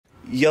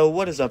Yo,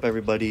 what is up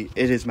everybody?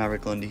 It is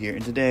Maverick Lundy here,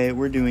 and today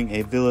we're doing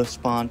a Villa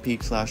Spawn Peek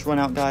 /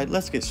 runout guide.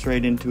 Let's get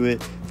straight into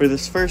it. For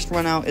this first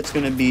runout, it's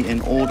going to be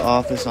an old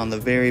office on the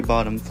very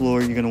bottom floor.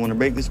 You're going to want to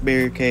break this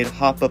barricade,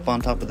 hop up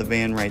on top of the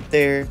van right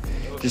there,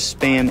 just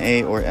spam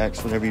A or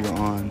X, whatever you're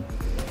on.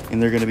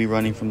 And they're going to be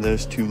running from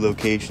those two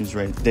locations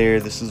right there.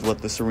 This is what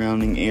the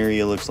surrounding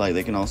area looks like.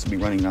 They can also be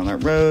running down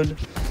that road.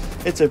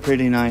 It's a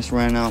pretty nice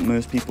runout.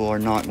 Most people are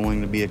not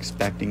going to be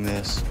expecting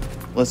this.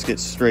 Let's get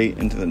straight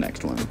into the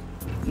next one.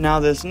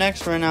 Now this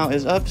next runout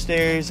is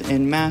upstairs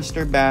in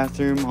master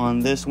bathroom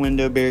on this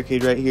window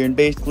barricade right here, and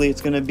basically it's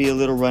going to be a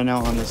little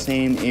runout on the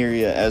same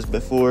area as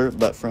before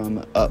but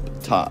from up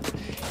top.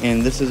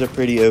 And this is a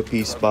pretty OP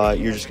spot.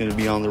 You're just going to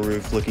be on the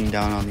roof looking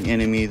down on the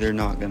enemy. They're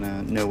not going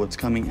to know what's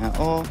coming at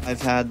all.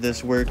 I've had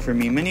this work for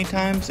me many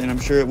times and I'm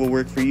sure it will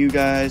work for you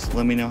guys.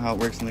 Let me know how it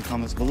works in the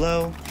comments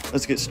below.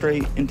 Let's get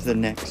straight into the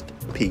next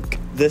peek.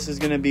 This is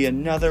going to be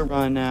another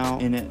run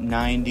out in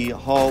 90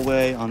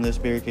 hallway on this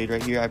barricade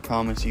right here. I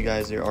promise you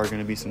guys there are going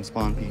to be some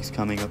spawn peeks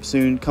coming up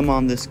soon. Come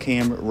on this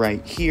cam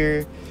right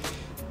here.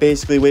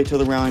 Basically wait till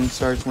the round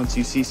starts. Once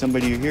you see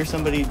somebody or hear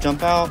somebody,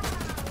 jump out,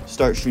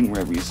 start shooting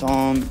wherever you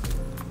saw them.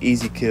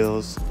 Easy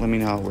kills. Let me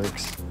know how it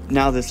works.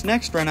 Now this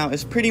next run out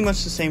is pretty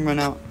much the same run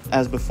out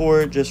as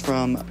before, just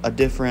from a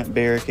different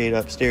barricade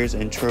upstairs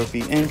and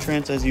trophy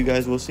entrance. As you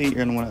guys will see, you're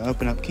going to want to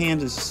open up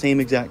cams. It's the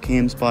same exact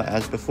cam spot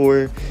as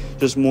before,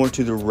 just more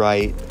to the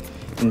right.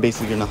 And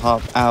basically you're going to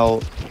hop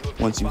out.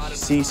 Once you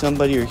see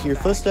somebody or hear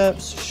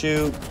footsteps,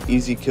 shoot.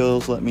 Easy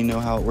kills. Let me know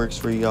how it works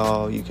for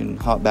y'all. You can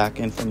hop back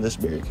in from this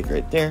barricade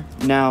right there.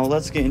 Now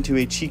let's get into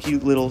a cheeky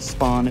little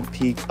spawn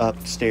peek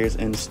upstairs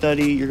and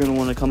study. You're going to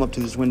want to come up to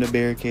this window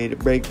barricade,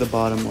 break the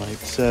bottom like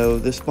so.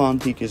 This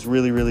spawn peek is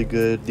really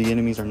good. The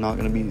enemies are not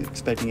going to be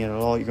expecting it at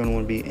all. You're going to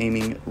want to be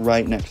aiming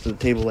right next to the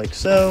table like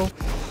so.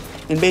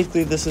 And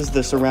basically this is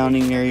the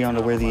surrounding area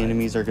onto where the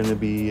enemies are going to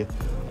be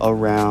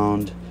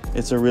around.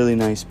 It's a really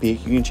nice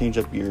peek. You can change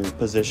up your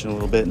position a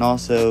little bit. And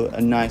also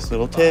a nice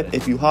little tip,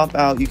 if you hop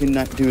out, you can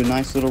do a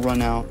nice little run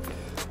out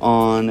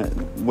on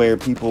where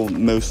people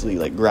mostly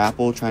like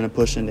grapple, trying to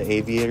push into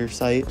aviator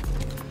site.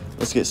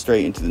 Let's get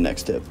straight into the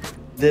next tip.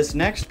 This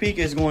next peek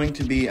is going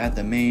to be at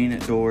the main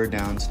door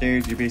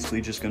downstairs. You're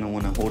basically just going to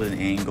want to hold an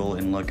angle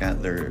and look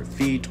at their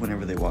feet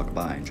whenever they walk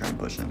by and try and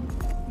push them.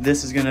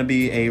 This is going to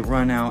be a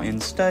run out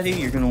and study.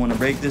 You're going to want to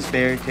break this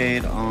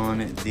barricade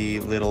on the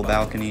little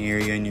balcony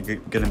area, and you're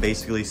going to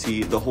basically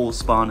see the whole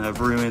spawn of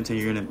ruins, and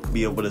you're going to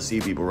be able to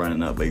see people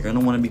running up. But you're going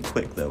to want to be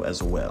quick though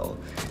as well.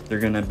 They're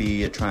going to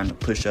be trying to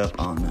push up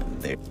on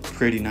there.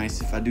 Pretty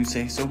nice if I do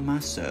say so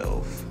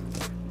myself.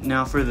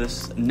 Now for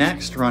this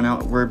next run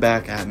out, we're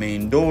back at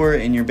main door,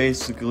 and you're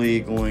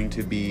basically going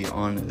to be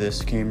on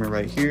this camera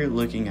right here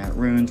looking at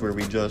ruins where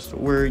we just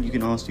were. You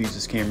can also use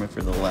this camera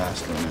for the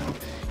last run out.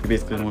 You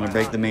basically want to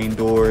break the main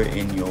door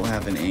and you'll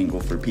have an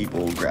angle for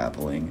people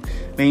grappling.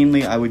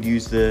 Mainly I would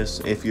use this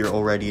if you're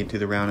already into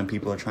the round and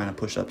people are trying to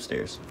push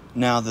upstairs.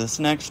 Now this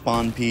next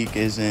spawn peek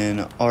is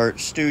in art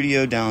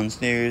studio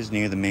downstairs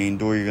near the main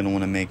door. You're going to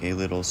want to make a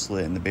little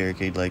slit in the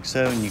barricade like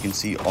so, and you can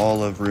see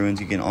all of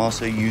ruins. You can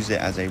also use it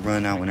as a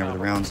run out whenever the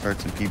round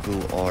starts and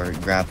people are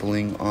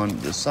grappling on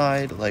the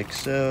side like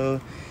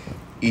so.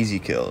 Easy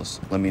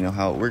kills. Let me know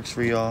how it works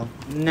for y'all.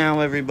 Now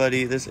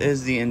everybody, this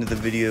is the end of the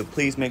video.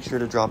 Please make sure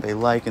to drop a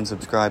like and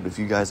subscribe if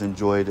you guys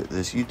enjoyed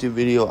this YouTube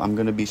video. I'm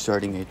going to be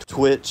starting a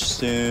Twitch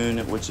soon,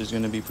 which is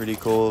going to be pretty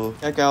cool.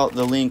 Check out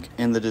the link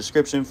in the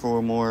description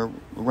for more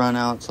run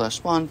out /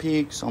 spawn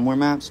peeks on more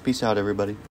maps. Peace out everybody.